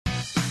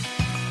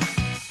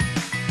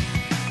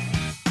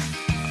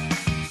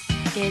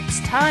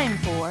It's time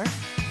for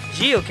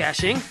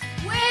Geocaching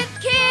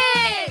with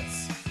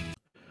Kids!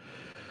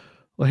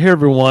 Well, hey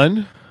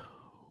everyone.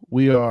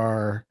 We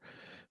are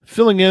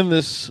filling in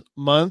this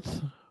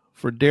month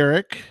for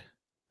Derek.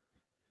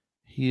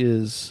 He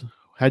is,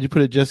 how'd you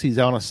put it, Jesse? He's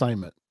on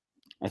assignment.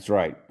 That's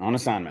right. On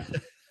assignment.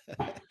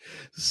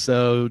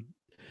 So,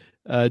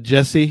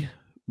 Jesse,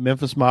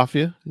 Memphis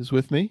Mafia, is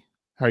with me.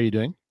 How are you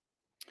doing?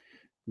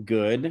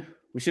 Good.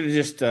 We should have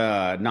just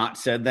not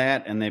said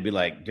that, and they'd be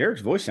like,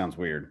 Derek's voice sounds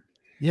weird.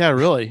 Yeah,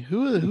 really.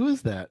 Who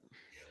is that?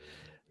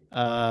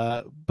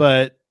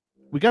 But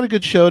we got a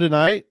good show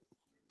tonight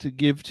to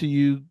give to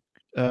you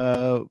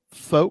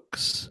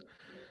folks.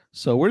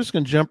 So we're just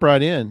going to jump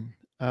right in.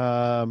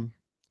 We're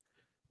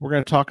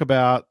going to talk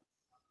about,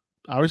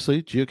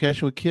 obviously,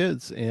 geocaching with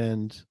kids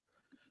and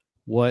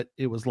what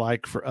it was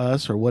like for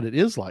us, or what it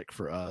is like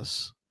for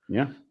us.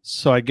 Yeah.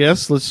 So I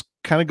guess let's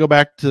kind of go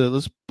back to,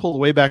 let's pull the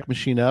Wayback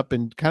Machine up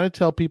and kind of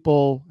tell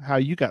people how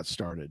you got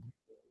started.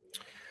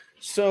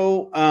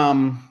 So,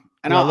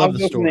 and I'll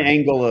go from the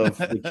angle of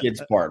the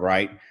kids part,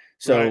 right?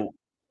 So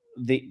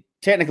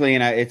technically,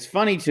 and it's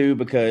funny too,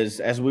 because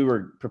as we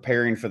were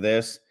preparing for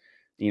this,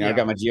 I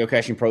got my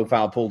geocaching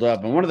profile pulled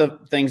up, and one of the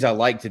things I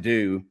like to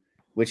do,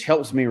 which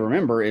helps me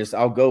remember, is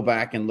I'll go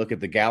back and look at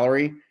the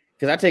gallery,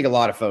 because I take a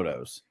lot of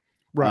photos.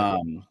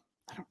 Right.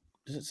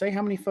 Does it say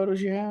how many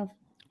photos you have?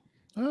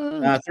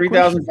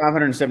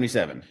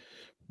 3,577.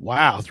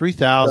 Wow,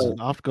 3,000.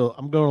 I'll have to go.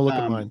 I'm going to look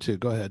at mine too.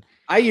 Go ahead.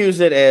 I use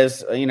it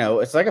as,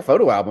 it's like a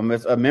photo album.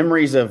 It's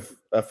memories of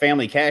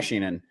family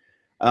caching.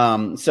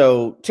 And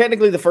so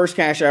technically the first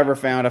cache I ever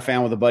found, I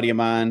found with a buddy of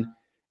mine.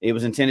 It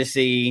was in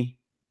Tennessee.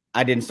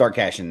 I didn't start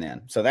caching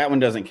then. So that one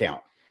doesn't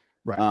count.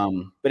 Right.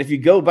 But if you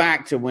go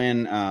back to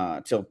when,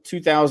 till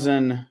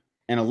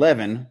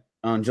 2011,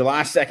 on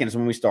July 2nd is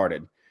when we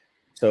started.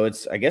 So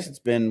I guess it's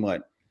been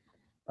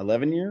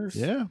 11 years?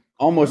 Yeah.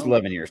 Almost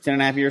 11 years, 10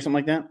 and a half years,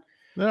 something like that.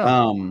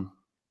 Yeah.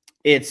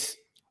 It's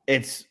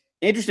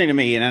interesting to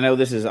me, and I know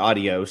this is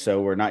audio,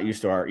 so we're not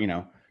used to our,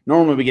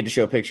 normally we get to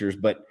show pictures,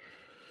 but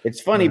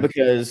it's funny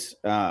because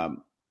my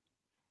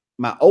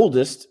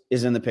oldest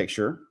is in the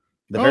picture,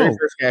 the very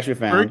first cache we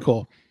found. Very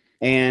cool.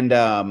 And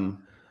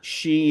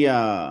she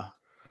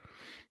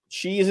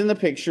is in the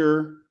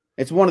picture.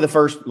 It's one of the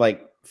first 4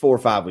 or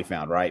 5 we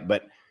found, right?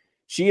 But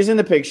she is in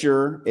the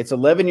picture. It's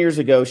 11 years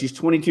ago. She's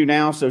 22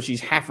 now, so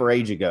she's half her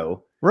age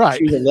ago. Right.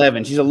 She's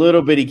 11. She's a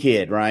little bitty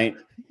kid, right?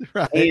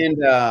 Right.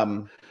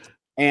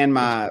 And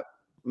my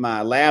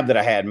lab that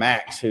I had,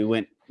 Max, who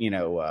went,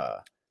 who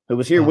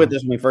was here with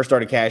us when we first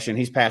started caching.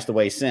 He's passed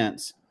away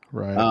since.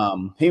 Right.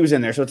 He was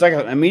in there, so it's like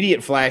an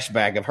immediate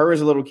flashback of her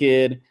as a little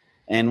kid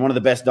and one of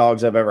the best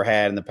dogs I've ever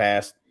had in the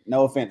past.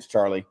 No offense,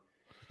 Charlie,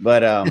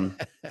 but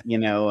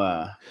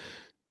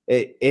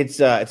it's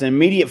an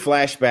immediate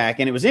flashback,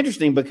 and it was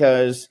interesting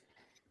because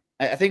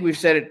I think we've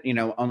said it,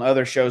 on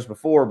other shows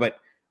before, but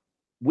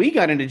we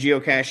got into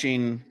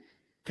geocaching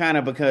kind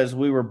of because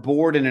we were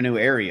bored in a new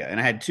area,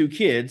 and I had 2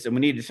 kids, and we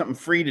needed something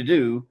free to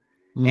do,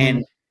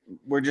 and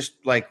we're just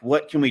like,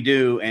 what can we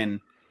do? And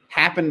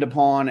happened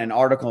upon an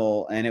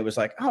article, and it was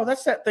like, oh,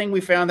 that's that thing we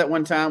found that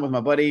one time with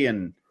my buddy,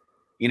 and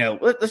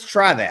let's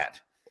try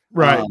that,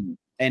 right?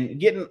 And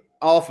getting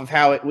off of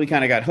how we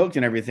kind of got hooked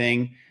and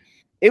everything.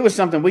 It was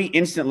something we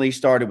instantly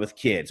started with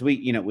kids.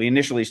 We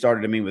initially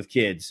started with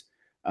kids.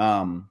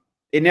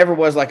 It never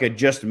was like a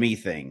just me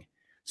thing.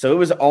 So it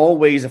was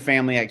always a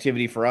family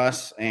activity for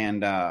us.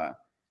 And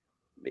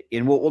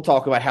we'll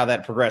talk about how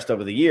that progressed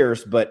over the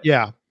years. But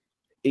yeah,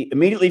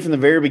 immediately from the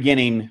very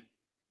beginning,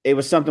 it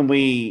was something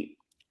we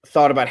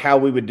thought about how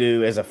we would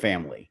do as a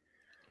family.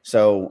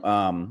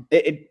 So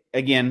it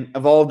again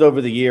evolved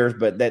over the years,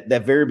 but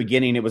that very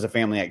beginning, it was a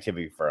family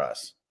activity for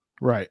us.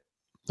 Right.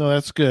 No,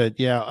 that's good.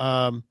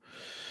 Yeah.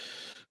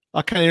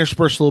 I'll kind of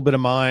intersperse a little bit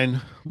of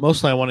mine.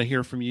 Mostly I want to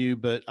hear from you,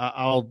 but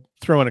I'll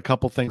throw in a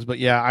couple things. But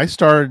yeah, I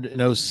started in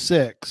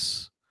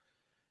 2006,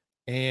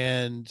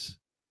 and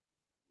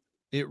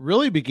it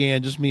really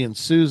began just me and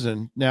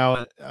Susan.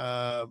 Now,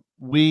 our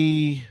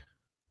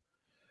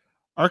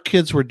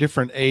kids were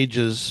different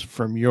ages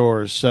from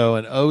yours. So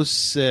in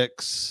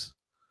 2006,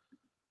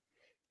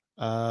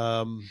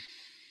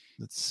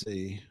 let's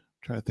see, I'm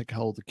trying to think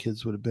how old the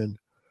kids would have been.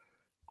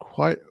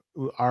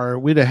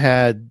 We'd have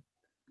had,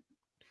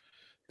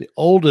 the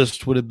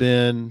oldest would have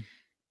been,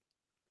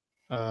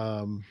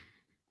 our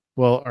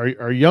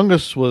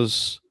youngest would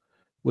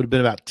have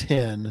been about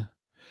 10.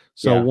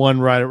 So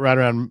one right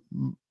around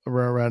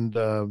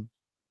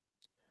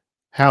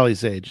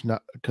Hallie's age,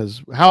 not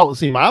because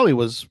Miley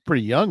was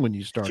pretty young when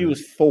you started. She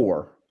was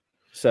 4.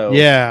 So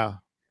yeah,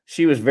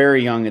 she was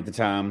very young at the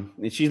time.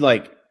 And she's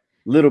like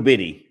little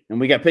bitty. And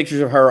we got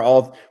pictures of her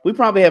we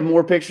probably have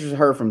more pictures of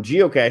her from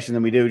geocaching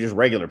than we do just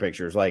regular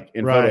pictures, like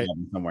in photo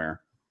album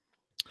somewhere.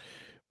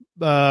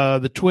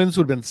 The twins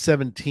would have been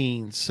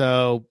 17.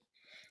 So,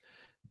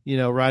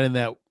 right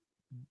in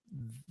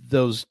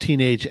those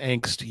teenage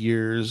angst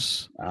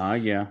years.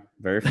 Yeah.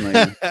 Very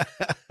familiar.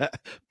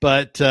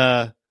 But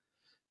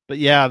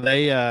yeah,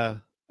 they,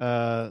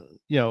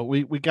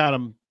 we got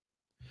them.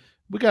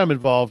 we got them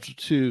involved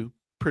too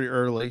pretty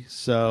early.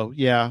 So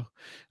yeah,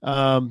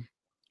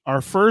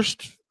 our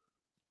first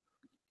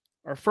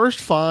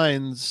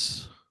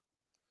finds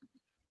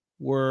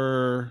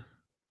were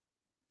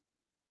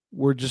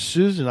just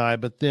Susan and I,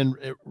 but then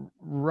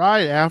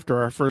right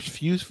after our first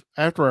few,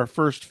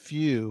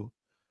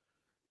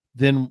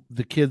 then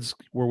the kids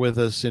were with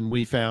us, and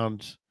we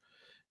found,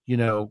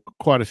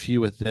 quite a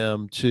few with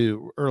them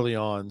too early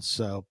on.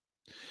 So,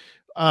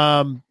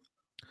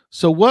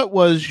 so what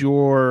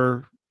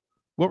were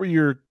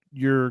your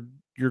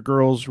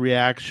girls'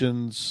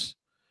 reactions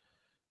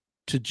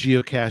to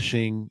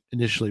geocaching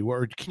initially?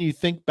 Or can you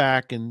think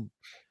back and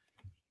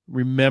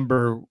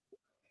remember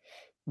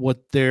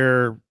what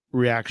their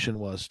reaction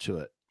was to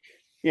it?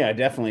 Yeah,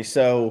 definitely.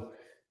 So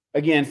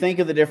again, think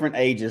of the different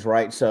ages,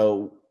 right?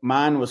 So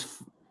mine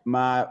was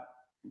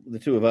the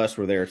two of us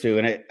were there too.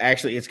 And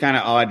it's kind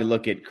of odd to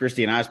look at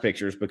Christy and I's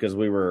pictures because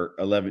we were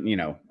 11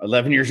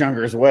 years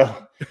younger as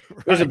well.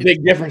 Right. There's a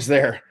big difference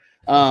there.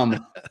 So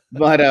 4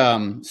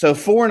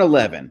 and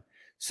 11.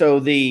 So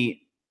the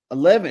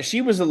 11,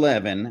 she was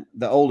 11,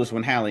 the oldest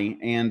one, Hallie.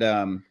 And,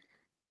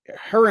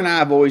 her and I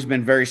have always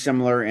been very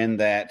similar in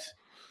that,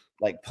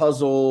 like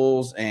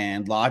puzzles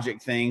and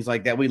logic things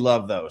like that. We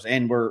love those.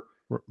 And we're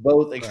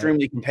both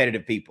extremely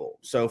competitive people.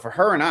 So for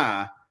her and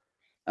I,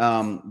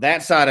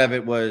 that side of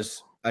it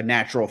was a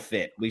natural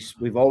fit.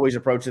 We've always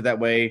approached it that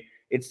way.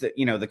 It's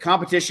the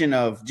competition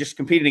of just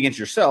competing against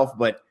yourself,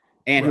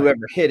 and whoever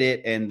hit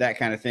it and that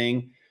kind of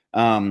thing.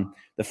 The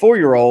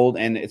 4-year-old,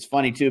 and it's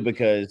funny too,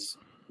 because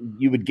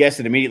you would guess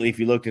it immediately if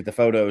you looked at the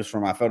photos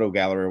from my photo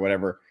gallery or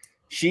whatever.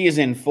 She is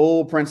in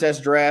full princess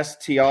dress,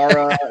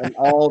 tiara, and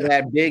all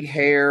that, big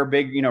hair,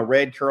 big,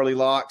 red curly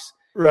locks.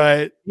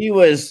 Right. He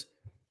was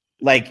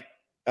like,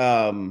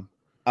 a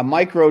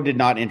micro did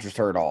not interest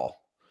her at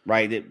all.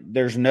 Right.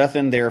 There's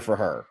nothing there for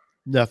her.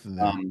 Nothing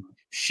there.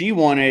 She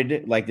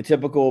wanted like the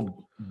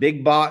typical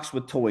big box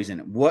with toys in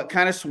it. What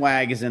kind of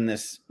swag is in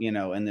this,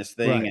 in this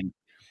thing? Right. And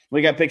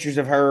we got pictures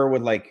of her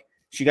with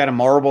she got a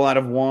marble out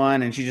of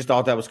one, and she just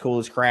thought that was cool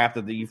as crap,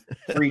 that the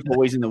free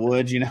toys in the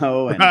woods, and,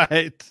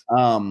 right.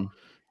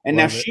 And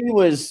now she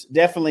was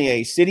definitely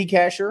a city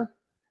cacher.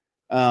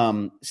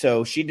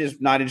 So she just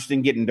not interested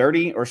in getting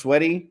dirty or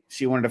sweaty.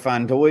 She wanted to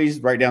find toys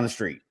right down the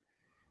street.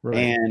 Right.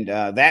 And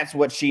that's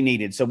what she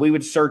needed. So we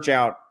would search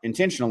out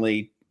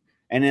intentionally,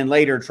 and then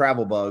later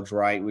travel bugs,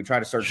 right? We try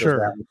to search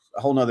those out.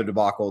 A whole nother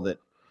debacle that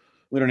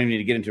we don't even need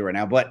to get into right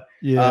now. But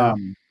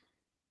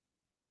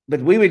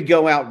but we would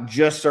go out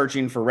just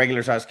searching for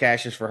regular size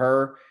caches for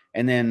her.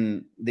 And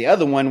then the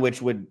other one,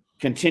 which would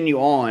continue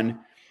on,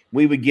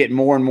 we would get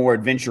more and more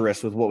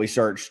adventurous with what we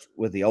searched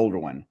with the older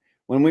one.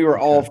 When we were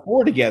all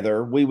 4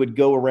 together, we would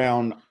go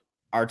around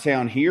our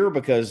town here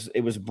because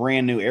it was a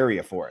brand new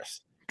area for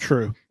us.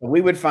 True.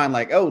 We would find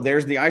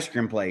there's the ice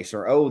cream place,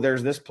 or,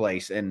 there's this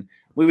place. And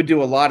we would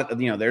do a lot of,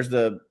 there's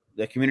the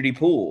community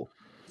pool.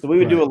 So we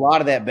would do a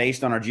lot of that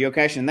based on our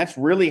geocaching. And that's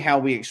really how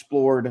we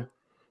explored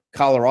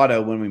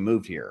Colorado when we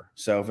moved here.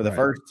 So for the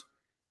first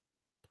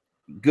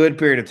good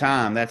period of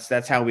time,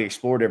 that's how we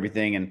explored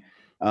everything. And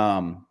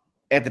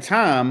at the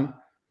time,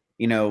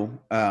 they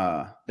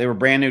were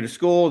brand new to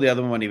school. The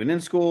other one wasn't even in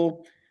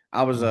school.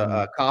 I was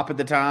a cop at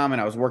the time,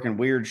 and I was working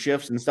weird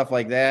shifts and stuff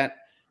like that.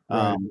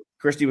 Right.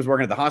 Christy was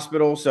working at the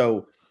hospital.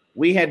 So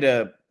we had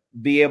to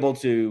be able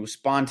to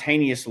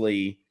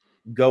spontaneously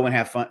go and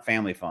have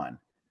family fun.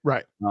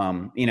 Right.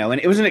 And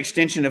it was an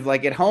extension of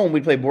at home,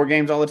 we play board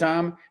games all the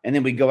time, and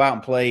then we go out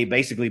and play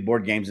basically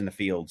board games in the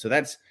field. So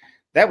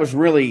that was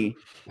really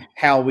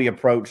how we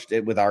approached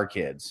it with our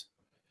kids.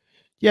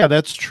 Yeah,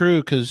 that's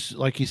true. Cause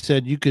like you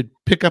said, you could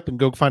pick up and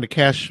go find a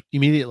cache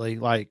immediately,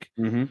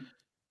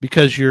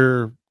 because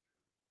you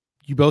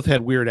both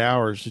had weird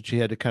hours that you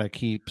had to kind of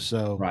keep.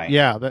 So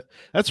yeah,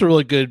 that's a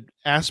really good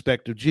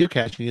aspect of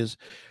geocaching. Is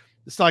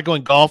it's not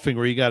going golfing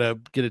where you got to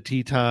get a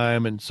tee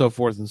time and so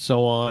forth and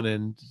so on,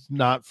 and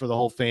not for the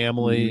whole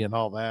family and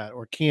all that,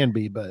 or can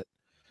be, but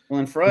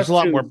and for us, a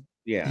lot more,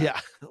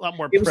 a lot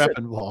more prep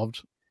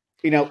involved.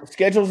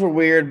 Schedules were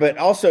weird, but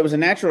also it was a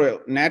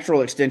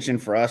natural extension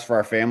for us, for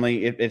our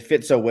family. It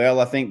fit so well,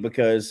 I think,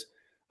 because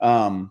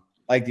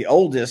the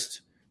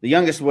oldest, the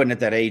youngest wasn't at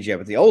that age yet,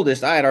 but the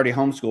oldest, I had already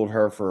homeschooled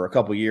her for a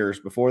couple years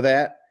before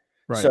that.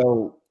 Right.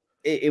 So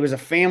it was a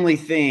family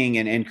thing,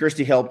 and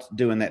Christy helped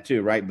doing that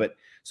too, right? But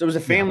so it was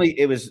a family.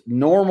 It was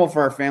normal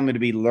for our family to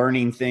be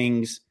learning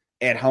things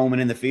at home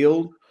and in the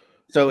field.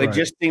 So it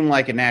just seemed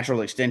like a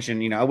natural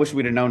extension. I wish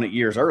we'd have known it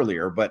years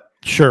earlier, but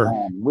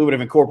we would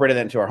have incorporated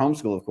that into our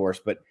homeschool, of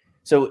course. But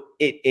so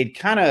it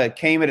kind of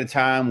came at a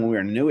time when we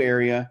were in a new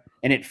area,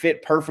 and it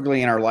fit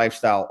perfectly in our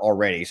lifestyle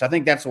already. So I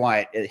think that's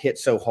why it hit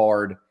so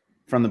hard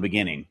from the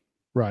beginning.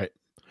 Right.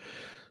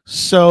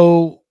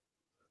 So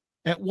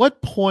at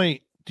what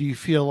point do you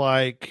feel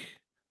like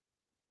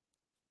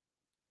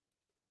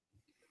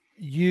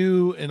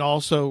you, and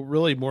also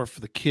really more for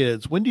the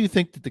kids, when do you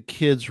think that the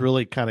kids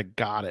really kind of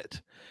got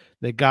it?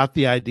 They got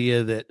the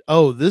idea that,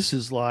 this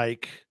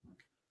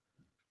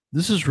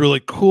is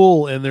really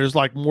cool, and there's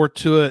more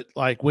to it.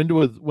 When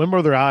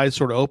were their eyes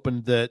sort of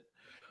opened that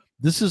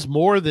this is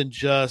more than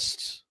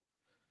just,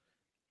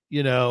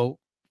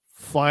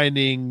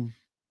 finding,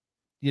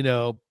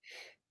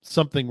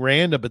 something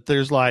random, but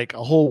there's like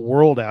a whole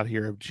world out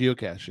here of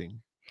geocaching.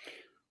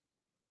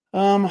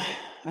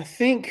 I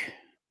think,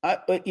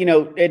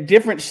 at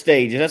different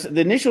stages,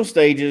 the initial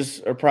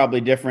stages are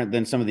probably different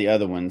than some of the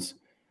other ones.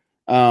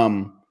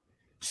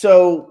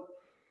 So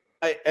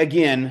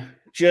again,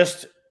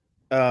 just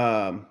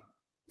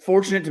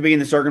fortunate to be in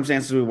the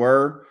circumstances we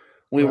were.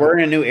 We were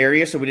in a new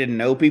area, so we didn't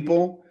know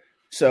people.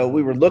 So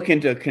we were looking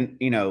to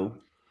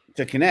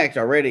connect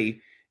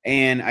already.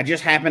 And I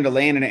just happened to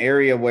land in an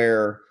area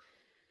where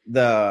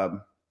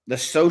the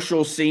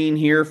social scene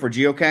here for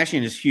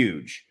geocaching is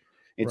huge.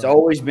 It's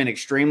always been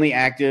extremely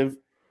active.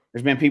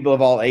 There's been people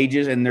of all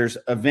ages, and there's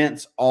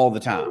events all the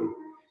time.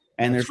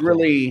 And there's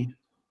really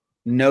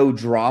no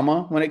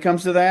drama when it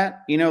comes to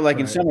that.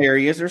 In some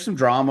areas, there's some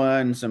drama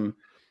and some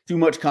too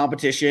much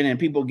competition, and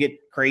people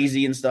get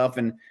crazy and stuff,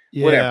 and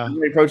whatever.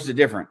 Everybody approaches it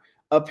different.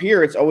 Up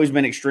here, it's always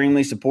been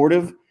extremely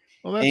supportive.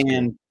 Well, that's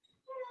and good.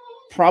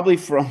 Probably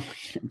from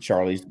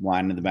Charlie's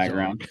whining in the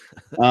background.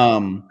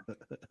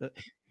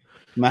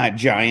 My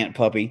giant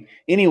puppy.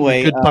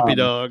 Anyway, good puppy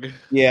dog.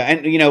 Yeah,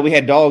 and we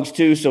had dogs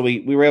too, so we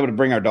were able to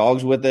bring our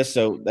dogs with us.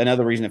 So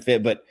another reason it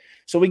fit. But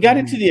so we got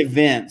into the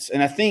events,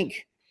 and I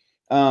think,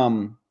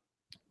 the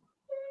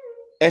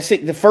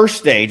first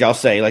stage, I'll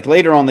say, like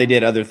later on they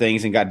did other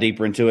things and got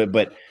deeper into it,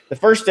 but the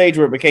first stage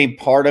where it became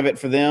part of it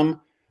for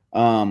them,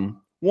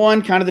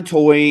 one, kind of the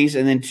toys,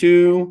 and then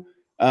two,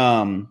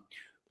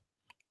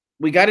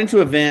 we got into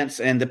events,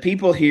 and the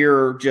people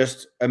here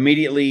just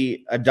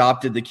immediately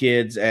adopted the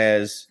kids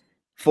as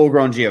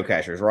full-grown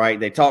geocachers, right?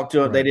 They talked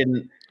to them. They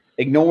didn't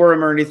ignore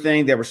them or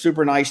anything. They were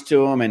super nice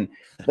to them, and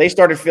they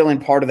started feeling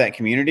part of that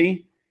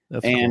community.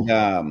 That's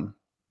cool.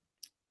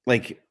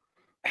 Like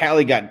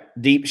Hallie got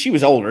deep. She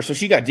was older, so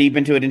she got deep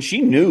into it, and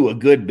she knew a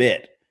good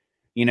bit.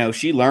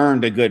 She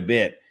learned a good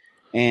bit.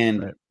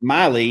 And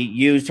Miley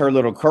used her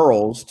little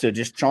curls to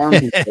just charm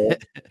people,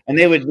 and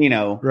they would,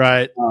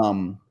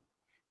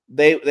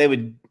 they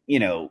would,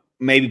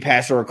 maybe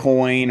pass her a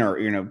coin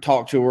or,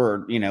 talk to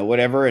her or,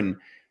 whatever. And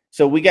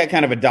so we got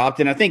kind of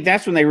adopted. And I think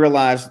that's when they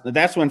realized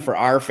that's when for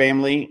our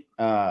family,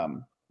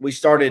 we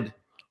started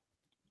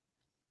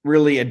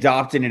really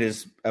adopting it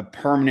as a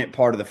permanent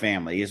part of the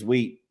family.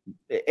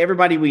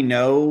 Everybody we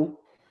know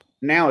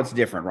now, it's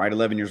different, right?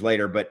 11 years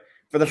later, but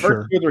for the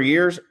first 2 or 3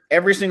 years,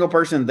 every single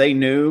person they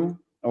knew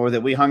or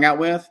that we hung out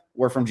with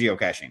were from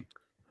geocaching.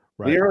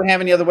 Right. We didn't really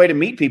have any other way to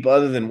meet people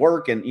other than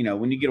work. And,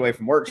 when you get away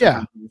from work, you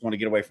just want to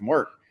get away from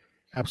work.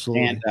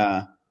 Absolutely.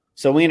 And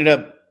so we ended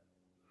up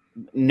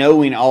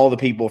knowing all the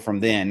people from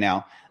then.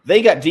 Now,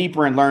 they got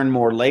deeper and learned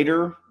more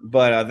later,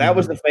 but that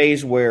was the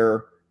phase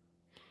where,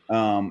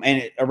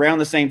 around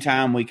the same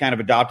time, we kind of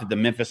adopted the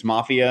Memphis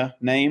Mafia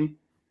name.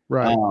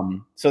 Right.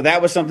 So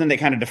that was something that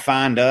kind of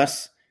defined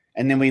us.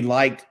 And then we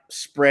liked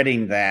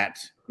spreading that,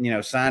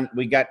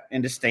 we got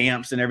into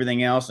stamps and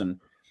everything else,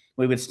 and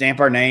we would stamp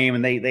our name,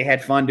 and they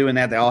had fun doing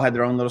that. They all had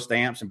their own little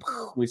stamps, and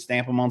we'd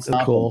stamp them on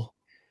stuff. Cool.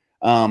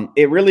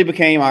 It really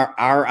became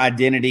our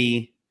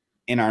identity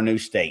in our new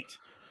state.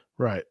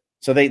 Right.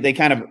 So they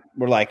kind of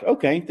were like,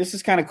 okay, this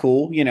is kind of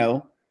cool.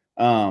 They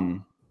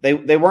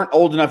weren't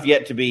old enough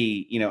yet to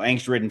be,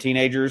 angst-ridden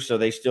teenagers. So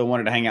they still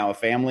wanted to hang out with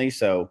family.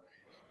 So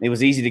it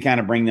was easy to kind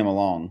of bring them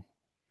along.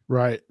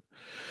 Right.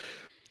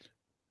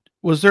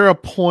 Was there a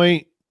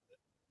point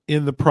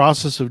in the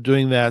process of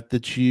doing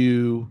that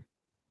you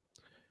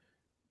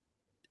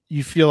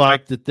feel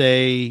like that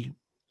they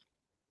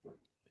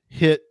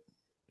hit,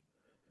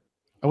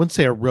 I wouldn't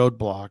say a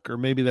roadblock, or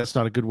maybe that's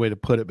not a good way to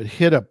put it, but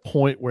hit a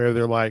point where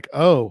they're like,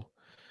 oh,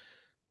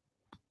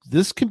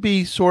 this can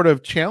be sort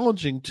of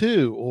challenging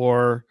too,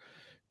 or,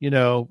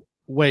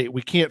 wait,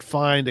 we can't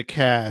find a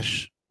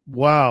cache.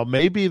 Wow,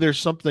 maybe there's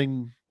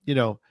something,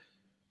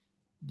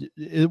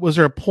 was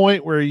there a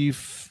point where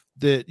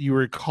that you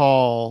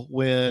recall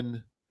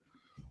when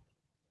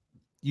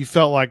you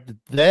felt like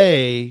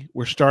they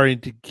were starting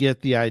to get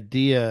the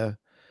idea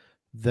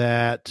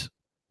that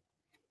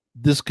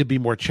this could be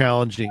more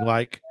challenging?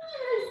 Like,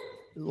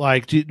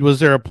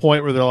 was there a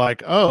point where they're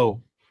like,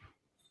 oh,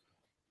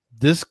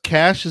 this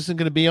cache isn't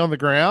going to be on the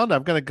ground,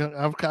 I've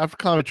to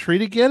climb a tree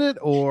to get it?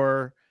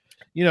 Or,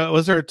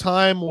 was there a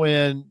time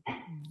when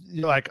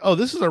you're like, oh,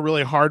 this is a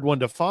really hard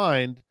one to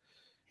find,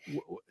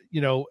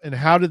 and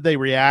how did they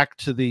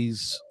react to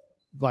these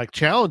like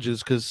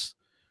challenges? Because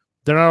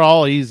they're not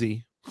all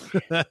easy.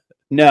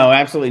 No,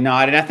 absolutely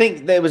not. And I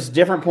think there was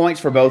different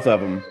points for both of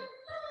them.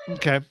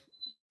 Okay.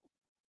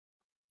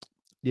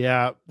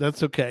 Yeah,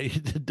 that's okay.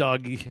 The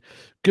doggy,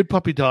 good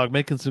puppy dog,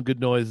 making some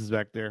good noises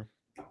back there.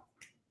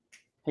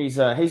 He's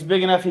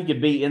big enough he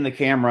could be in the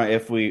camera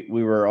if we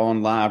were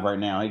on live right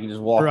now. He can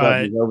just walk up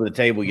and over the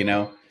table, He's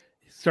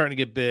starting to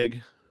get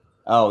big.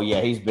 Oh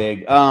yeah, he's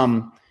big.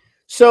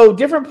 So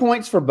different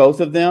points for both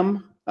of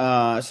them.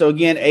 So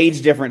again,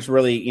 age difference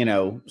really,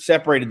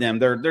 separated them.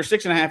 They're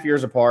 6.5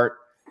 years apart.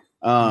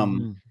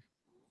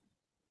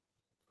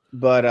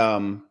 But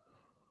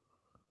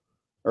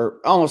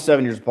or almost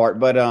 7 years apart.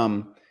 But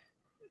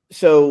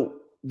so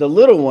the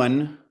little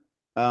one,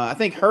 I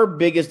think her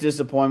biggest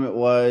disappointment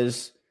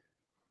was,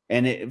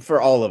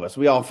 for all of us,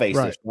 we all face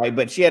this, right?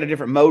 But she had a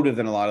different motive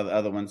than a lot of the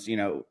other ones,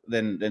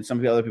 than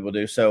some other people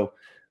do. So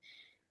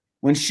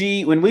when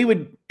we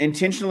would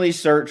intentionally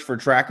search for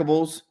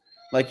trackables,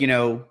 like,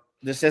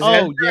 this says,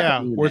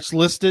 where it's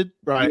listed,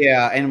 right?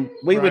 Yeah, and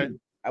we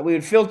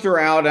would filter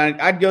out.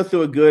 I'd go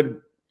through a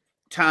good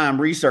time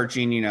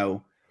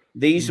researching,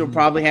 these will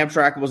probably have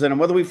trackables in them.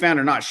 Whether we found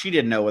or not, she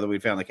didn't know whether we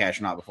found the cache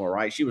or not before,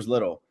 right? She was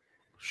little.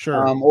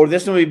 Sure. Or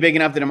this one would be big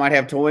enough that it might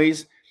have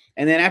toys.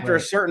 And then after a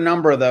certain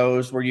number of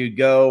those where you'd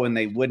go and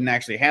they wouldn't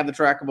actually have the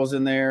trackables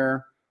in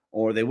there,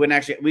 or they wouldn't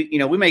actually,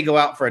 we may go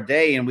out for a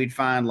day and we'd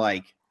find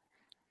like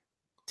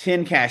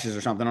 10 caches or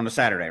something on a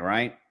Saturday,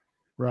 right?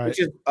 Right. Which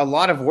is a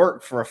lot of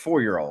work for a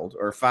 4-year-old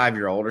or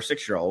 5-year-old or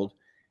 6-year-old.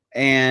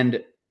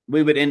 And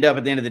we would end up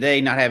at the end of the day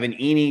not having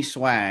any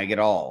swag at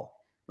all.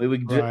 We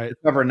would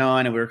recover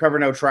none, and we recover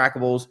no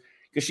trackables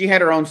because she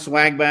had her own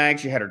swag bag.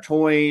 She had her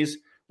toys.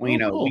 We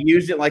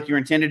used it like you're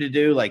intended to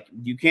do. Like,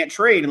 you can't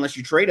trade unless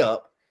you trade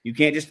up. You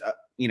can't just,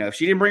 if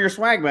she didn't bring her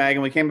swag bag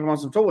and we came upon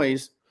some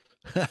toys,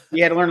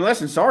 you had to learn a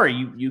lesson. Sorry,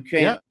 you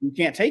can't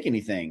take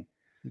anything.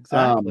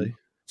 Exactly.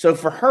 So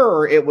for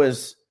her, it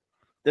was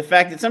the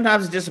fact that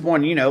sometimes it's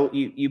disappointing.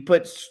 You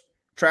put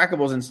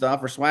trackables and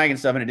stuff or swag and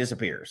stuff and it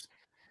disappears.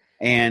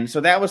 And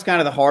so that was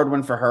kind of the hard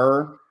one for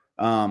her.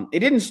 It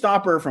didn't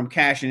stop her from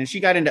caching, and she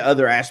got into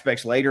other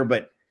aspects later,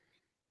 but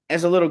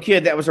as a little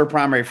kid, that was her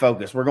primary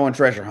focus. We're going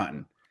treasure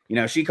hunting.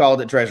 She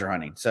called it treasure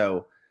hunting.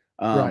 So,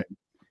 the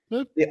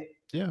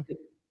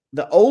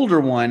older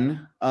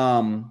one,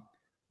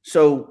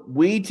 so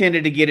we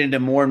tended to get into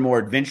more and more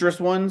adventurous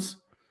ones.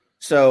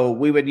 So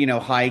we would,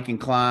 hike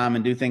and climb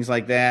and do things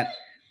like that.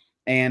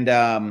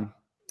 And,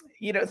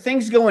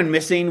 things going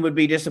missing would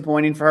be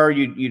disappointing for her.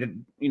 You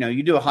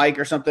do a hike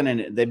or something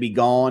and they'd be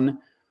gone,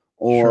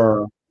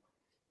 or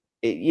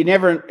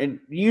it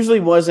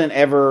usually wasn't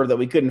ever that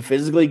we couldn't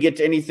physically get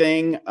to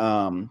anything.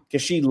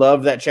 Cause she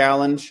loved that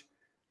challenge.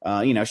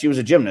 She was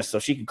a gymnast, so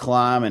she could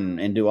climb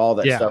and do all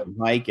that stuff and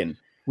hike, and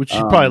which she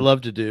probably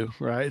loved to do,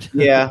 right?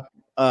 Yeah,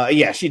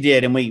 she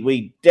did, and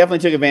we definitely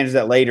took advantage of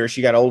that later.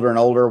 She got older and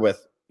older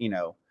with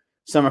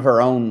some of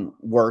her own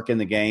work in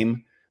the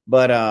game,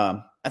 but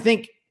I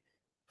think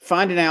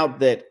finding out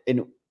that,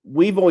 and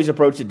we've always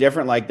approached it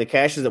different. Like the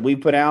caches that we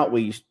put out,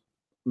 we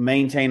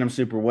maintain them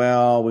super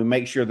well. We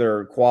make sure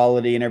they're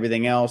quality and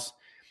everything else.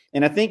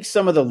 And I think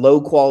some of the low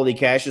quality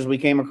caches we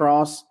came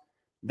across,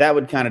 that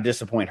would kind of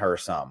disappoint her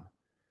some.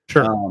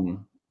 Sure.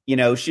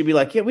 She'd be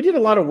like, yeah, we did a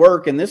lot of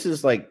work and this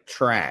is like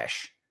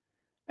trash.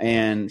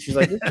 And she's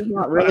like, this is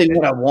not really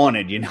what I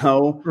wanted,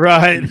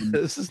 Right.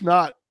 This is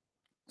not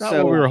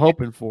what we were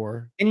hoping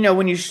for. And,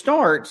 when you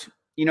start,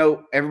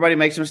 everybody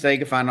makes a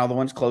mistake of finding all the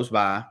ones close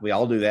by. We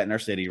all do that in our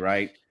city,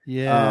 right?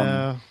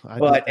 Yeah.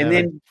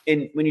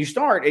 When you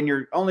start and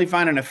you're only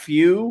finding a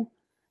few,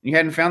 you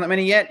hadn't found that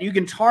many yet, you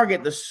can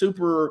target the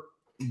super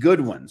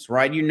good ones,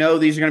 right?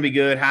 These are going to be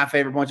good, high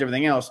favorite points,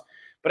 everything else.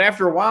 But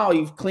after a while,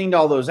 you've cleaned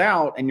all those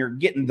out and you're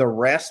getting the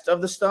rest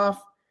of the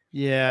stuff.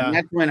 Yeah. And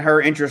that's when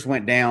her interest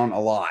went down a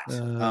lot.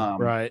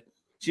 Right.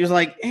 She was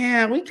like,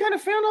 yeah, we kind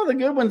of found all the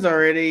good ones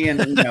already.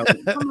 And, I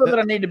don't know that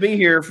I need to be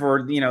here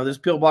for, this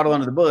pill bottle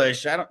under the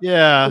bush. It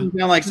doesn't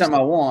sound like something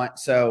I want.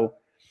 So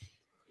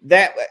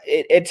that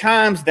at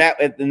times that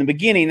in the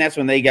beginning, that's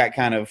when they got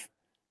kind of,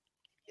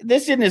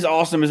 this isn't as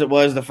awesome as it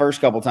was the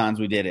first couple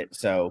times we did it.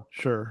 So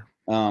sure.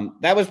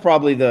 That was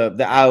probably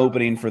the eye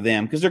opening for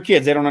them because they're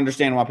kids. They don't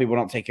understand why people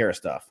don't take care of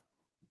stuff.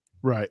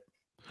 Right.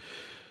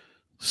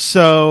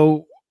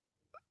 So,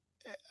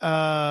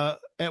 at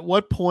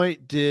what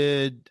point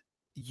did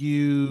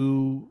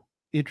you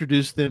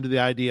introduce them to the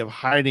idea of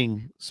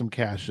hiding some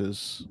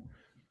caches?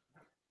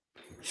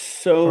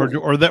 So,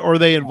 or are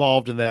they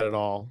involved in that at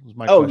all?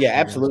 Yeah,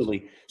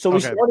 absolutely. So we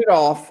started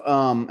off,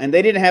 and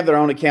they didn't have their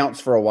own accounts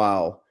for a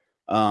while.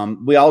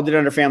 We all did it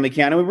under family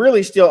account, and we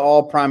really still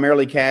all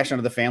primarily cash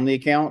under the family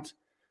account.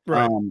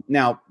 Right.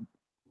 Now,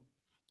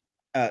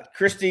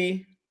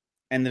 Christy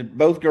and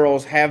both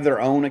girls have their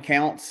own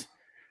accounts,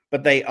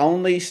 but they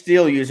only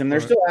still use them. They're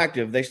still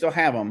active. They still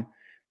have them.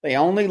 They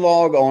only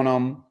log on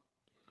them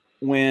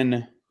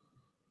when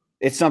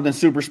it's something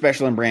super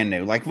special and brand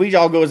new. Like we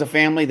all go as a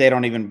family, they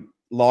don't even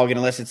log in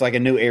unless it's like a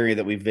new area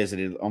that we've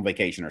visited on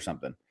vacation or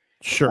something.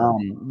 Sure.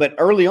 But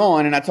early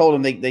on, and I told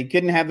them they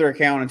couldn't have their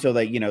account until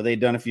they'd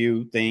done a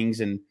few things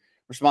and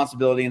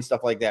responsibility and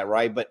stuff like that.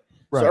 Right. But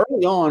so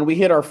early on, we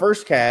hit our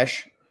first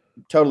cache,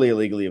 totally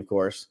illegally, of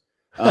course,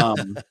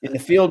 in the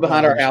field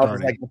behind our house,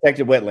 is like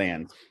protected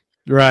wetlands.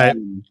 Right.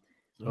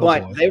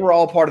 But they were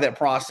all part of that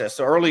process.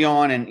 So early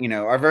on, and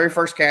our very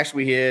first cache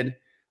we hid,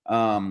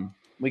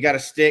 we got a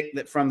stick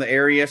that from the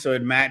area, so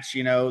it matched,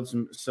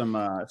 some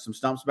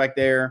stumps back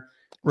there,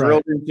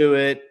 drilled into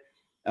it,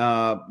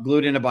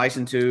 glued in a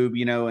bison tube,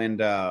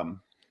 and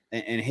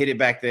hit it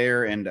back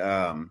there. And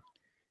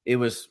it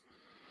was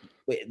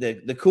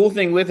the cool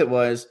thing with it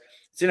was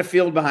it's in a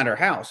field behind our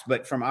house,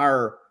 but from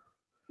our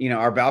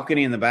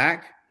balcony in the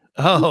back,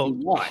 Oh,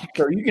 watch.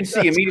 So you can see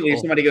That's immediately if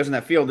cool. somebody goes in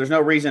that field. There's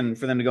no reason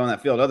for them to go in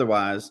that field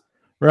otherwise.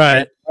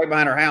 right. Right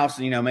behind our house,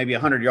 maybe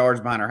 100 yards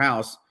behind our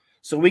house.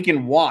 So we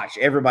can watch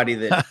everybody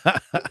that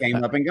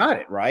came up and got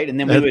it, right? And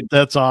then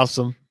That's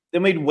awesome.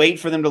 then we'd wait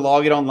for them to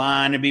log it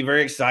online. It'd be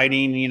very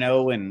exciting,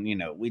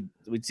 and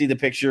we'd see the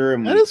picture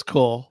and That is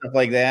cool. stuff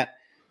like that.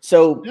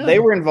 So Yeah. they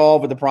were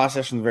involved with the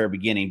process from the very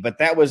beginning, but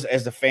that was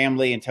as the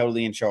family and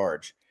totally in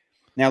charge.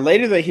 Now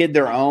later they hid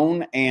their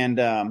own, and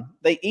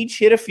they each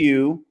hid a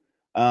few.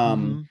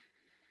 Mhm.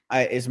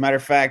 As a matter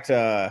of fact,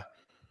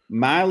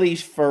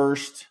 Miley's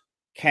first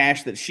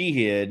cache that she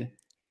hid,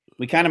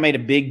 we kind of made a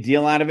big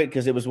deal out of it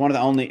because it was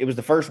it was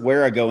the first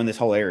Wherigo in this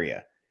whole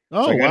area.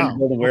 Oh, So I got wow. into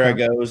building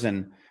Wherigos,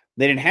 and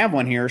they didn't have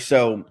one here,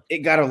 so it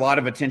got a lot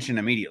of attention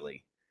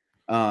immediately.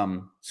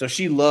 So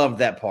she loved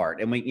that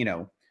part, and we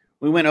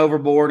went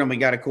overboard, and we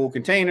got a cool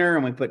container,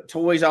 and we put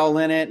toys all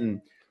in it,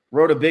 and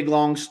wrote a big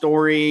long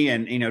story,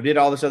 and did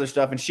all this other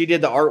stuff. And she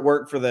did the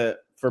artwork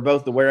for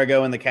both the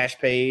Wherigo and the cache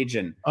page,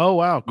 and Oh,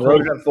 wow. Cool.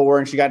 wrote it up for her,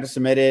 and she got to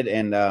submit it,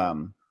 and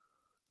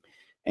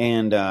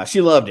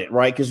she loved it,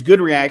 right? Because good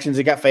reactions,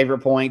 it got favorite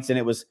points, and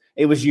it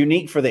was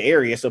unique for the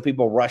area, so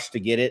people rushed to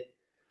get it.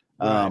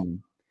 Right.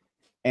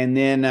 And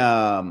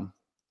then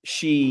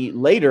she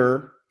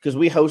later, because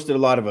we hosted a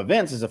lot of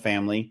events as a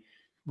family,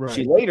 Right.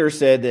 she later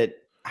said that,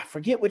 I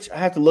forget which, I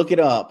have to look it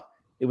up.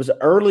 It was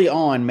early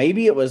on,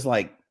 maybe it was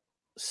like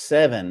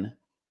 7.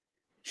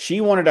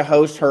 She wanted to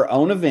host her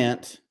own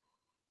event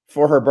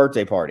for her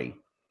birthday party.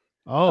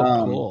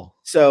 Oh, cool.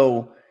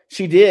 So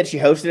she did. She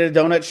hosted a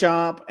donut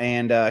shop,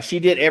 and she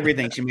did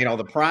everything. She made all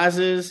the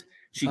prizes.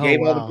 She Oh, gave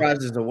all the wow.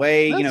 prizes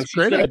away. That's a She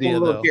great stood up on idea, a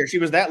little though. chair. She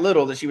was that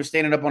little that she was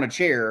standing up on a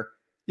chair,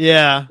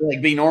 Yeah.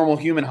 like be normal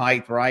human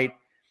height, right?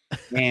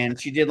 And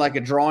she did like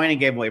a drawing and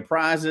gave away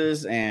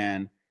prizes,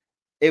 and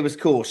it was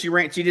cool. She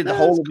did the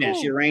whole event.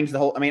 cool. She arranged the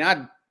whole. I mean,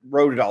 I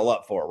wrote it all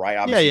up for her, right?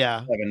 Obviously, Yeah.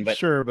 7, but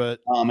Sure, but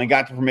and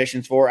got the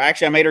permissions for her.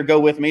 Actually, I made her go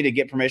with me to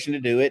get permission to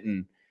do it,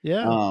 and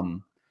yeah.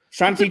 trying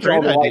That's to a teach her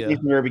all great the right idea. things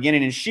from the very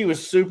beginning, and she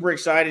was super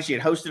excited. She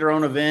had hosted her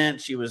own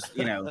event. She was,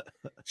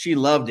 she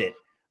loved it.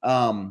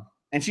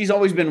 And she's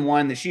always been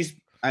one that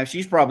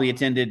she's probably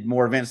attended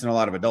more events than a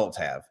lot of adults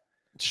have.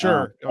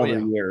 Sure. Over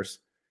the years.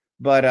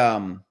 But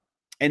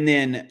and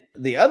then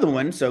the other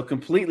one, so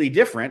completely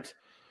different.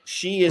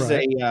 She is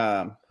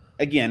Right.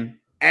 again,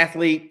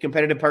 athlete,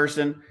 competitive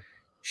person.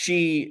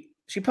 She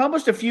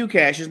published a few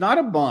caches, not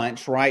a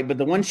bunch, right? But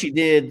the one she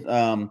did,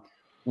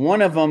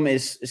 one of them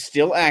is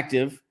still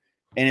active,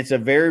 and it's a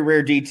very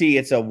rare DT.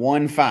 It's a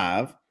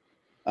 1.5,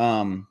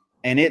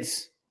 and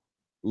it's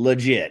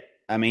legit.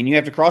 I mean, you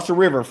have to cross a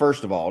river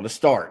first of all to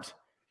start.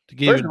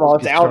 First of all,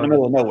 it's out in the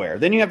middle of nowhere.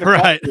 Then you have to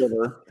cross Right. a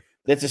river.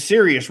 That's a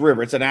serious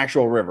river. It's an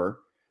actual river.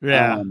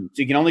 Yeah. So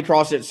you can only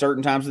cross it at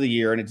certain times of the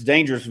year, and it's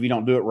dangerous if you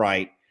don't do it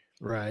right.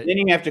 Right. Then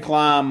you have to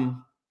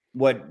climb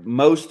what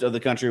most of the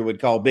country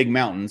would call big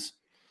mountains.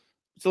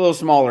 It's a little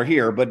smaller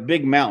here, but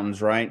big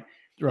mountains, right?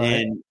 Right.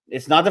 And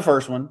it's not the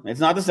first one. It's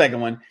not the second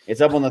one. It's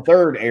up on the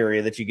third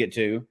area that you get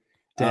to.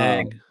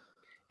 Dang.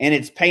 And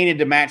it's painted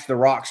to match the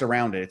rocks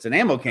around it. It's an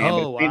ammo can, but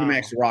it's painted to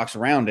match the rocks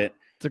around it.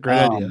 It's a great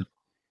idea.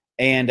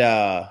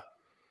 And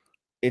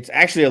it's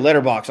actually a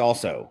letterbox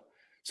also.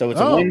 So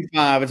it's a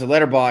 1.5. It's a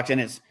letterbox, and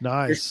there's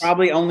Nice.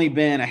 probably only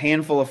been a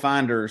handful of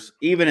finders,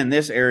 even in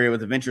this area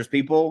with adventurous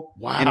people,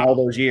 in all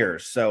those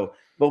years. So,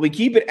 but we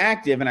keep it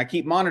active, and I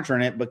keep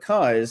monitoring it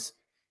because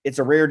it's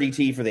a rare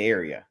DT for the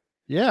area.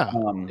 Yeah.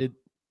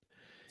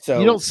 So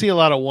you don't see a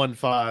lot of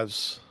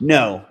 1.5s.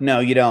 No,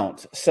 you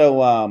don't.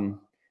 So, and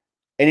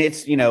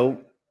it's,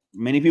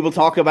 many people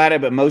talk about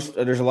it, but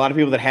there's a lot of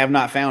people that have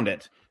not found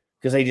it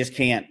because they just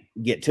can't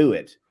get to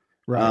it.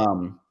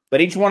 Right. But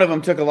each one of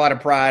them took a lot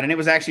of pride, and it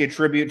was actually a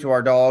tribute to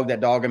our dog,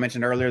 that dog I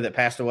mentioned earlier that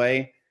passed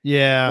away.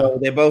 Yeah. So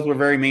they both were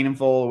very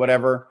meaningful or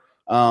whatever.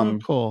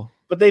 Cool.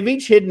 But they've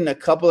each hidden a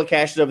couple of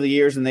caches over the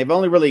years, and they've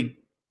only really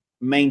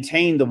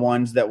maintained the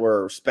ones that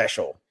were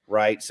special,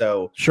 right?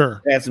 So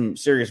sure, they had some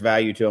serious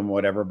value to them or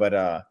whatever.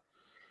 But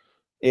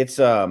it's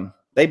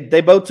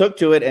they both took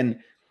to it, and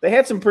they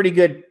had some pretty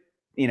good,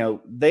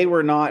 they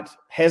were not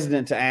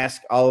hesitant to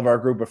ask all of our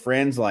group of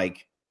friends,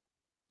 like,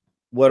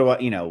 what do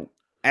I,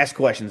 ask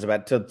questions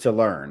about to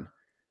learn.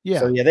 Yeah.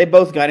 So yeah, they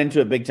both got into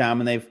it big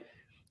time, and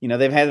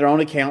they've had their own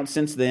accounts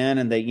since then,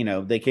 and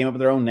they came up with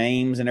their own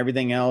names and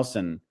everything else,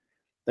 and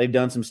they've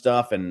done some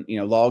stuff and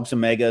logged some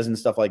megas and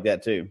stuff like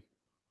that too.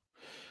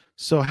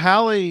 So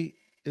Hallie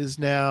is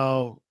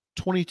now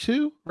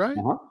 22, right?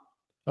 Uh-huh.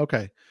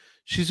 Okay.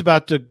 She's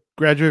about to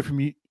graduate from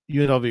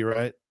UNLV,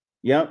 right?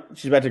 Yep.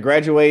 She's about to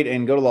graduate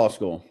and go to law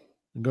school.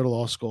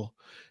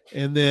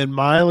 And then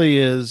Miley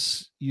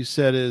you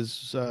said is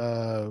she's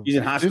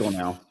in high school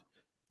now.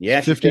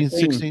 Yeah, 15,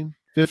 16,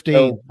 15.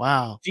 So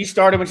wow. She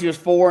started when she was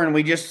 4, and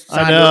we just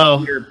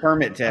signed her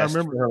permit test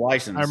for her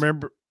license. I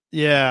remember.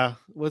 Yeah,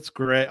 what's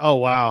great. Oh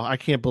wow, I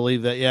can't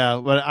believe that.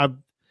 Yeah, but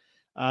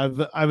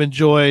I've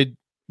enjoyed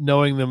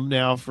knowing them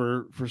now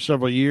for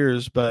several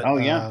years. But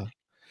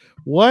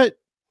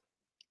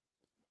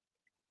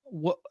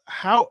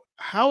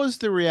how is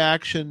the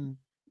reaction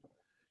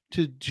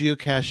to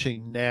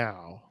geocaching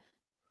now?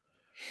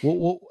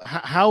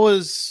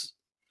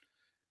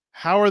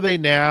 How are they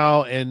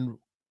now? And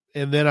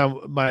then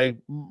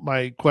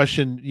my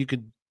question, you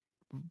could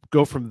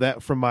go from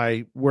that, from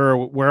my where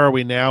are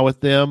we now with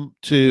them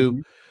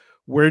to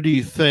where do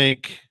you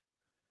think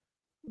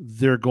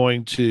they're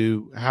going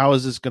to, how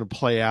is this going to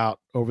play out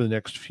over the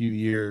next few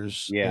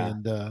years? Yeah.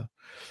 And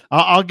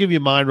I'll give you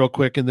mine real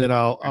quick, and then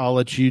I'll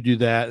let you do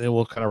that, and then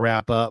we'll kind of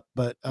wrap up.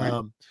 But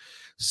Right.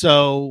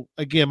 So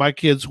again, my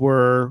kids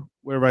were,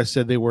 wherever I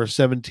said, they were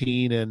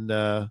 17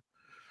 and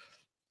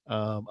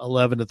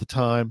 11 at the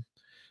time.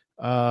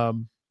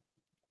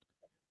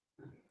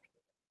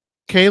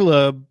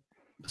 Caleb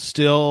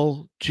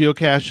still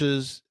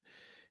geocaches.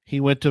 He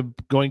went to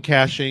going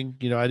caching.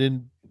 I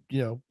didn't,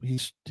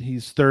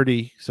 he's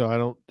 30, so I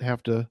don't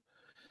have to,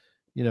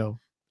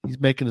 he's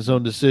making his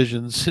own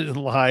decisions in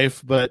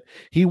life, but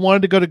he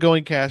wanted to go to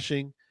going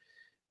caching.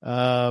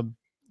 And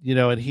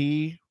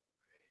he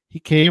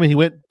came and he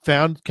went,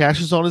 found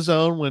caches on his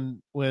own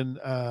when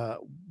I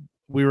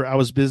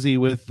was busy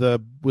with the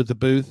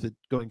booth at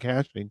going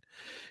caching.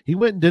 He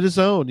went and did his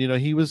own.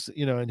 He was,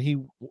 and he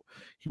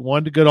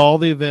wanted to go to all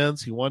the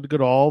events. He wanted to go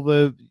to all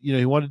the,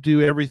 he wanted to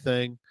do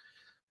everything.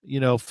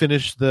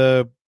 Finish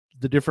the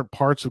different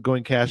parts of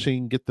going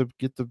caching, get the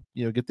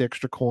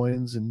extra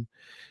coins, and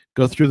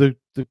go through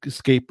the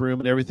escape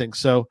room and everything.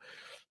 So,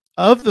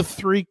 of the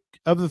three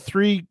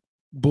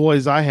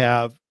boys I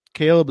have,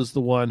 Caleb is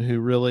the one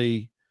who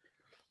really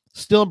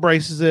still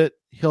embraces it.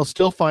 He'll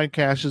still find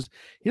caches.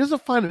 He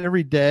doesn't find it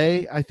every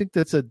day. I think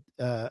that's I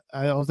don't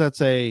know if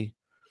that's a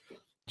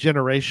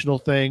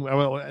generational thing. I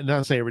will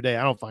not say every day.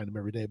 I don't find him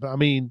every day, but I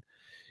mean,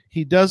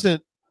 he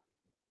doesn't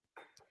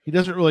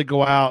really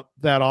go out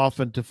that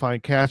often to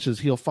find caches.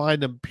 He'll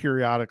find them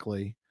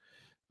periodically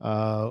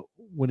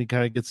when he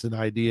kind of gets an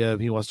idea if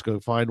he wants to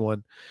go find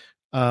one.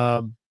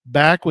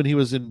 Back when he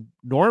was in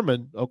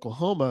Norman,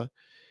 Oklahoma,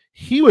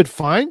 he would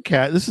find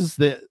cat. This is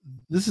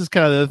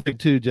kind of the other thing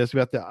too, Jesse,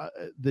 about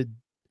the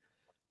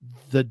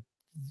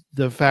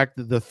fact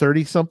that the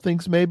 30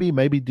 somethings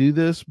maybe do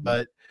this,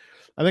 but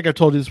I think I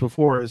told you this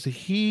before, is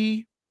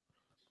he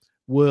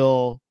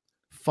will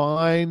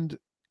find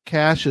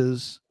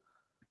caches,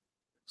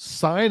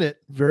 sign it,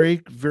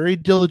 very, very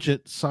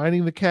diligent,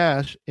 signing the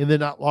cache, and then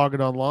not log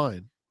it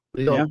online.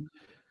 Yeah.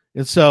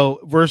 And so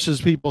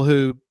versus people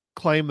who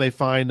claim they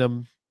find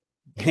them,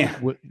 Yeah.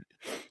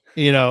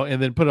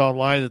 And then put it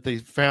online that they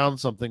found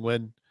something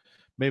when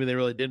maybe they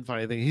really didn't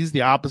find anything. He's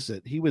the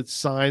opposite. He would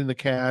sign the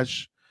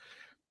cache,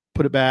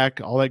 put it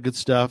back, all that good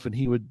stuff, and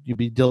you'd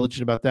be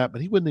diligent about that,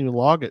 but he wouldn't even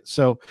log it.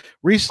 So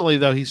recently,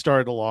 though, he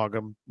started to log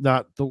them,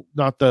 not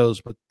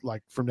those, but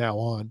like from now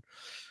on.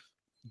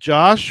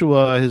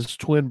 Joshua, his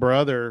twin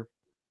brother,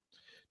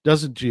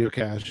 doesn't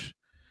geocache,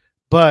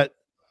 but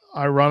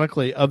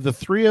ironically, of the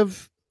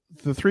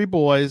three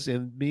boys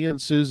and me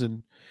and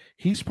Susan,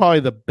 he's probably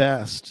the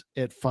best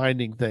at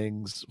finding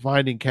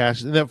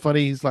caches. Isn't that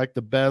funny? He's like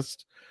the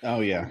best.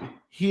 Oh yeah.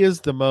 He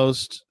is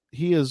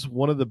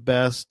one of the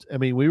best. I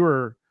mean,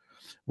 we're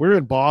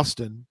in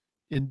Boston,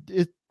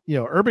 and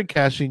urban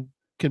caching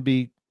can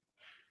be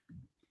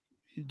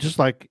just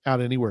like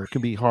out anywhere. It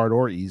can be hard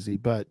or easy,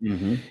 but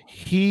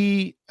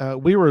we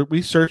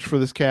searched for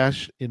this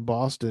cache in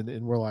Boston,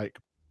 and we're like,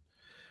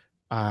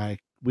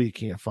 we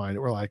can't find it.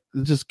 We're like,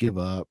 just give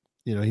up.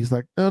 He's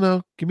like,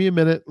 no, give me a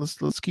minute.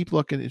 Let's keep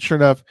looking. And sure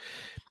enough,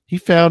 he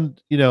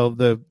found,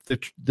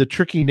 the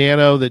tricky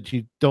nano that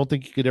you don't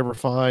think you could ever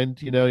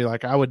find. You're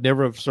like, I would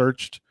never have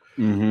searched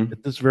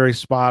at this very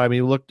spot. I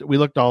mean, we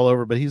looked all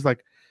over, but he's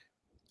like,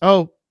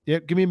 oh yeah,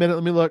 give me a minute.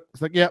 Let me look.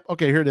 It's like, yeah,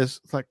 okay, here it is.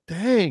 It's like,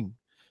 dang,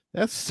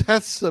 that's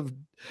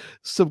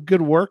some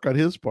good work on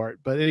his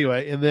part. But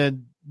anyway, and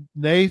then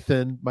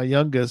Nathan, my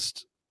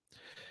youngest,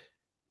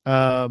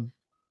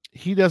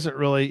 he doesn't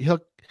really,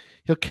 he'll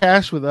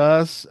cache with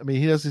us. I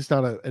mean, he's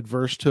not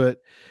adverse to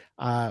it.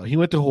 He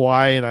went to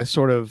Hawaii, and I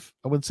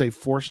wouldn't say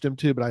forced him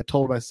to, but I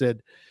told him, I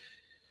said,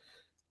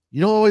 you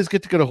don't always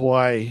get to go to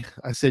Hawaii.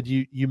 I said,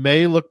 you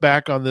may look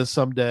back on this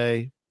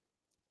someday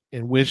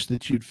and wish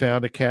that you'd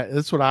found a cat.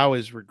 That's what I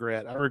always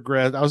regret.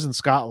 I was in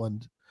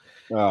Scotland.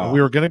 We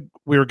were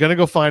gonna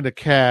go find a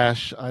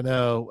cache. I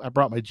know. I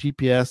brought my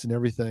GPS and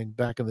everything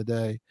back in the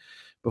day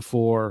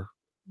before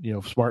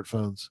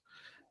smartphones,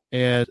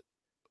 and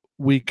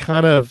we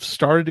kind of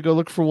started to go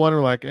look for one.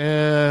 We're like,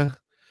 we're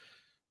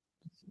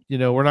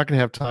not going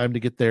to have time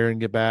to get there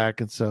and get back.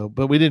 And so,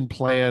 but we didn't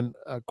plan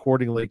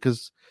accordingly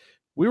because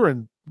we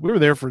were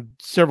there for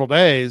several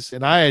days,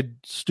 and I had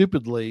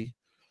stupidly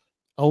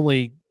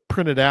only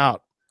printed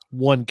out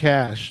one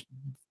cache,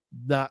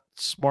 not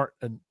smart.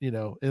 And,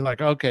 and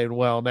like, okay,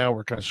 well, now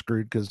we're kind of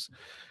screwed because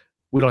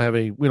we don't have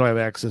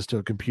access to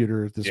a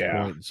computer at this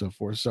point and so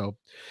forth.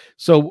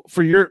 So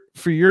for your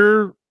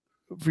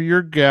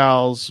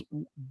gals,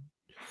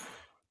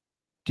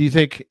 do you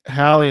think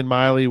Hallie and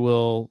Miley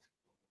will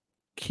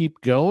keep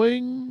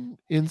going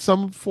in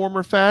some form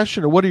or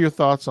fashion, or what are your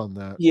thoughts on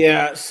that?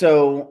 Yeah.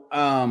 So,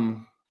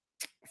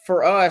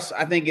 for us,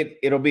 I think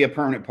it'll be a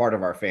permanent part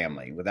of our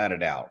family, without a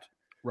doubt.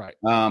 Right.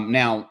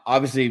 Now,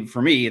 obviously,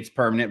 for me, it's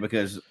permanent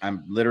because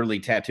I'm literally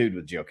tattooed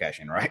with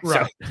geocaching, right?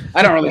 Right. So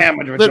I don't really have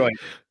much of a choice.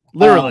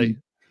 Literally.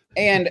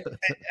 And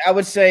I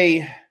would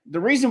say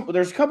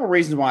there's a couple of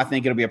reasons why I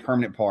think it'll be a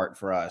permanent part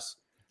for us.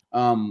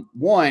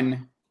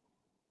 One,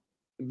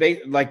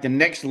 like the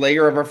next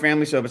layer of our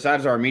family. So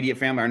besides our immediate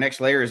family, our next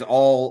layer is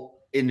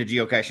all into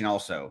geocaching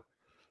also.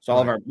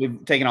 So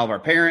we've taken all of our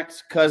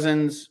parents,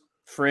 cousins,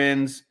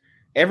 friends,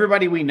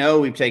 everybody we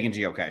know, we've taken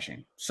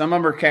geocaching. Some of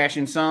them are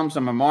caching, some of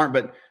them aren't,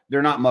 but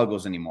they're not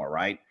muggles anymore,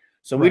 right?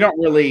 So we don't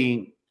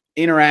really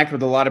interact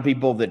with a lot of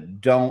people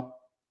that don't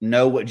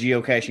know what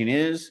geocaching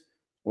is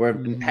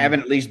or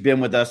haven't at least been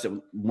with us at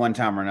one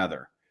time or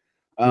another.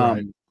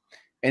 And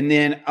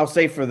then I'll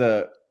say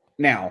for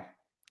now,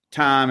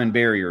 time and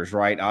barriers,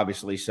 right?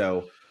 Obviously.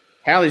 So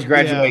Hallie's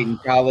graduating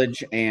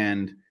college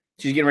and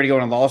she's getting ready to go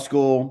into law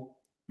school.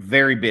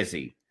 Very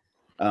busy.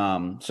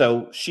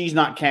 So she's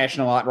not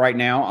caching a lot right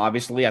now.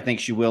 Obviously, I think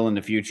she will in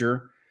the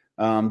future.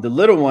 The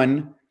little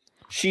one,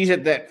 she's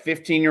at that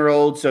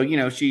 15-year-old.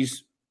 So,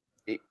 she's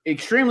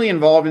extremely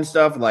involved in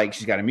stuff. Like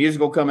she's got a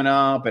musical coming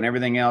up and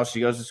everything else. She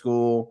goes to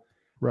school.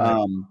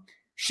 Right.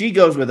 She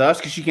goes with us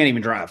because she can't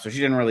even drive. So she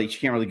can't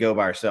really go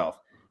by herself.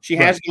 She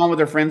has gone with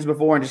her friends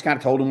before and just kind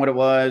of told them what it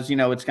was.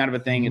 It's kind of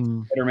a thing. It's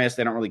hit or miss.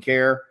 They don't really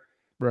care.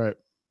 Right.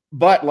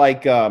 But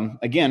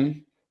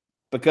again,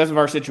 because of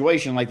our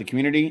situation, like the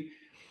community,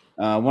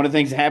 one of the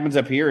things that happens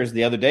up here is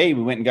the other day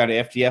we went and got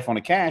an FTF on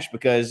a cache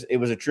because it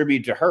was a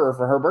tribute to her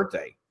for her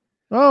birthday.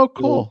 Oh,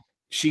 cool. So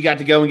she got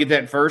to go and get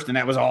that first, and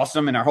that was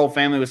awesome. And our whole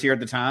family was here at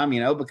the time,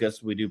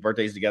 because we do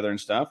birthdays together and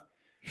stuff.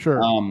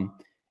 Sure.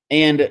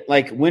 And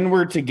like when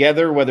we're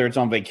together, whether it's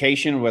on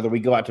vacation, whether we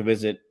go out to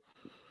visit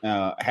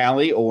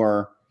Hallie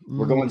or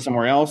we're going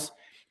somewhere else,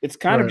 it's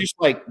kind of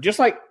just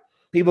like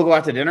people go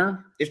out to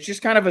dinner. It's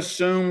just kind of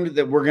assumed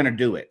that we're going to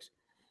do it.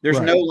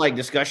 There's no like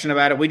discussion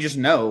about it. We just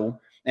know.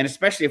 And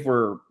especially if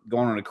we're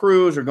going on a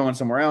cruise or going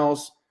somewhere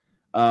else,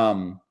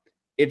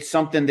 it's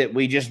something that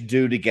we just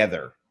do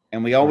together.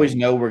 And we always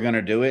know we're going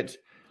to do it.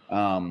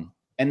 And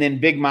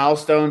then big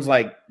milestones,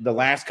 like the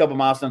last couple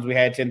milestones we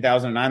had,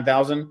 10,000 and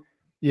 9,000.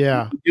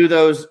 Yeah. We do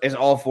those as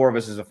all four of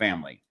us as a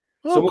family.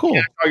 Oh, so we'll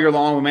cool. all year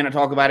long. We may not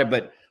talk about it,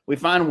 but we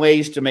find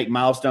ways to make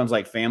milestones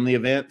like family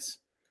events.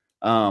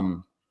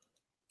 And,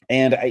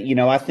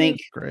 I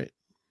think great.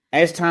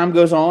 As time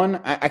goes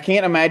on, I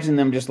can't imagine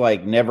them just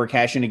like never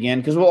caching again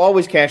because we'll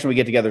always cache when we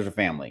get together as a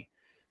family.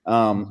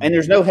 And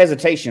there's no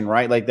hesitation,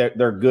 right? Like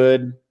they're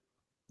good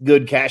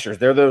cachers.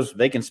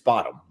 They can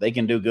spot them. They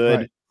can do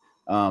good.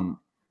 Right.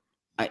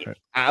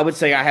 I would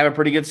say I have a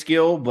pretty good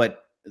skill,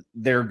 but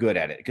they're good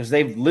at it because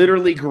they've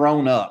literally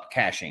grown up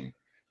caching.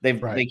 They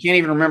can't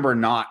even remember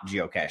not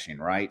geocaching,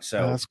 right?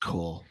 So that's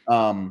cool.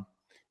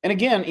 And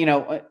again,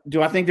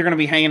 do I think they're going to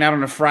be hanging out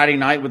on a Friday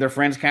night with their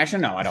friends caching?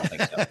 No, I don't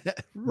think so.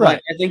 Right.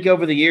 But I think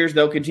over the years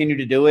they'll continue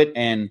to do it,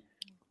 and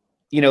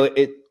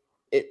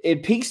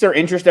it piques their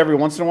interest every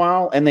once in a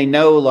while, and they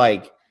know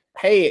like,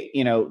 hey,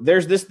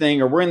 there's this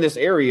thing, or we're in this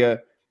area.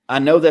 I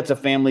know that's a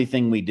family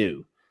thing we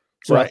do.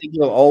 So I think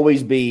it'll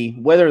always be,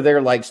 whether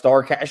they're like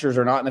star cachers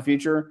or not in the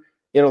future,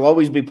 it'll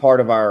always be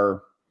part of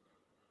our,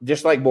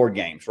 just like board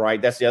games,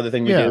 right? That's the other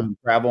thing we do in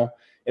travel.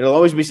 It'll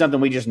always be something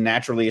we just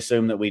naturally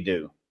assume that we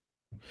do.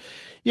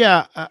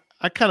 Yeah,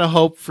 I kind of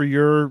hope for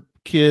your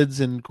kids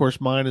and, of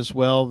course, mine as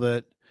well,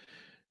 that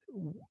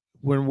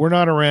when we're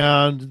not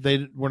around,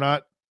 we're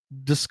not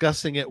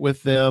discussing it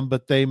with them,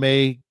 but they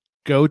may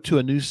go to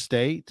a new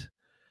state,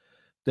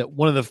 that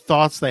one of the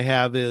thoughts they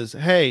have is,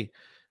 hey,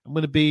 I'm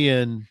going to be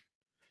in,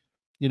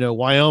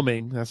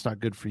 Wyoming. That's not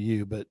good for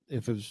you, but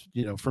if it was,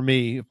 for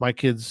me, if my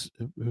kids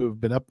who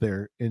have been up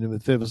there, and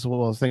if it was one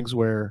of those things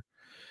where,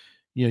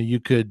 you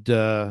could,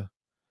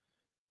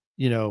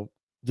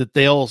 that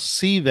they'll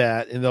see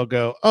that and they'll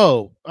go,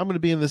 oh, I'm going to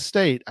be in this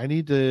state. I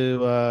need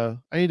to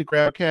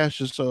grab a cache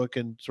just so it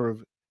can sort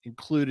of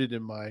include it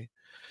in my,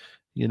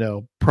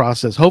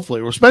 process,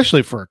 hopefully, or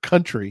especially for a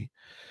country.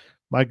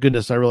 My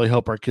goodness, I really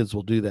hope our kids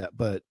will do that.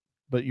 But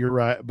you're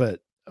right.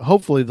 But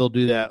hopefully they'll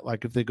do that.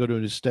 Like if they go to a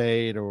new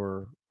state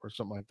or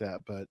something like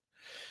that. But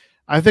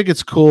I think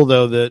it's cool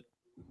though, that,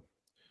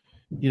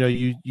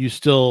 you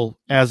still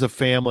as a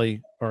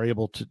family are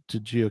able to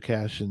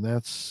geocache, and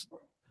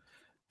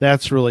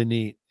that's really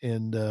neat.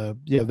 And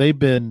they've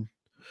been,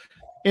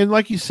 and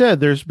like you said,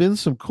 there's been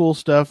some cool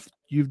stuff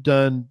you've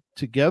done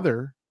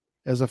together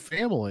as a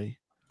family.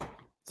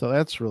 So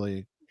that's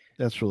really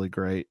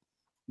great.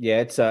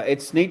 Yeah,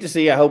 it's neat to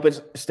see. I hope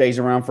it stays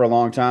around for a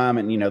long time.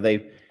 And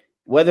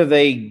whether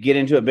they get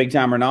into it big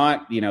time or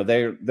not,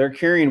 they're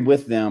carrying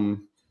with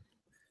them,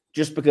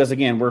 just because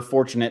again, we're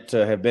fortunate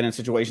to have been in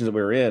situations that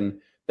we were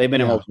in. They've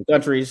been in multiple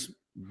countries,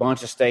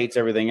 bunch of states,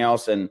 everything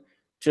else. And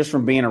just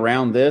from being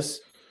around this,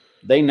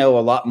 they know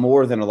a lot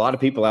more than a lot of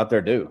people out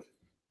there do.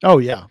 Oh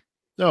yeah.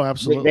 No,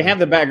 absolutely. They have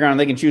the background.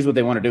 They can choose what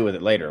they want to do with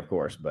it later, of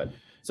course. But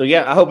so,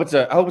 yeah, I hope it's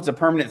a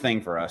permanent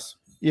thing for us.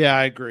 Yeah,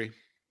 I agree.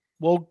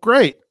 Well,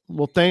 great.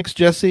 Well, thanks,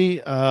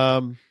 Jesse.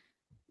 I'm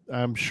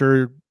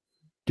sure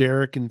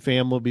Derek and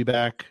fam will be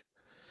back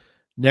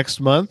next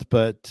month,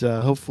 but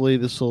hopefully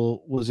this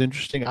was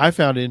interesting. I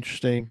found it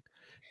interesting,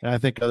 and I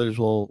think others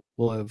will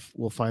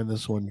find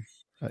this one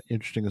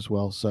interesting as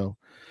well. So,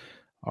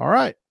 all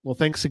right. Well,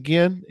 thanks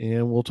again,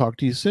 and we'll talk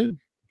to you soon.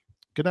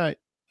 Good night.